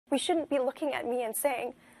We shouldn't be looking at me and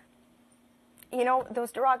saying, you know,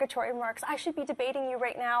 those derogatory remarks. I should be debating you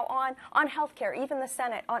right now on healthcare, even the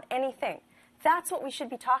Senate, on anything. That's what we should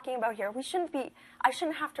be talking about here. I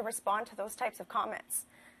shouldn't have to respond to those types of comments.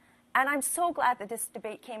 And I'm so glad that this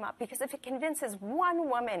debate came up, because if it convinces one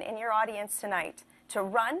woman in your audience tonight to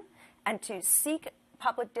run and to seek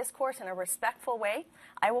public discourse in a respectful way,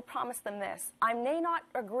 I will promise them this. I may not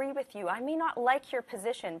agree with you. I may not like your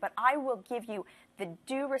position, but I will give you the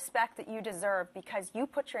due respect that you deserve, because you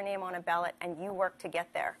put your name on a ballot and you work to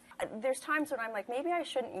get there. There's times when I'm like, maybe I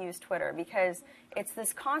shouldn't use Twitter, because it's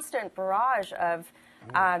this constant barrage of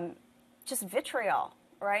just vitriol,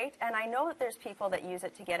 right? And I know that there's people that use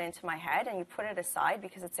it to get into my head, and you put it aside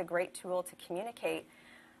because it's a great tool to communicate.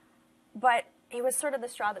 But it was sort of the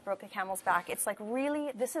straw that broke the camel's back. It's like,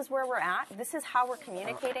 really, this is where we're at? This is how we're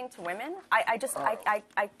communicating to women? I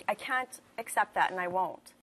can't accept that, and I won't.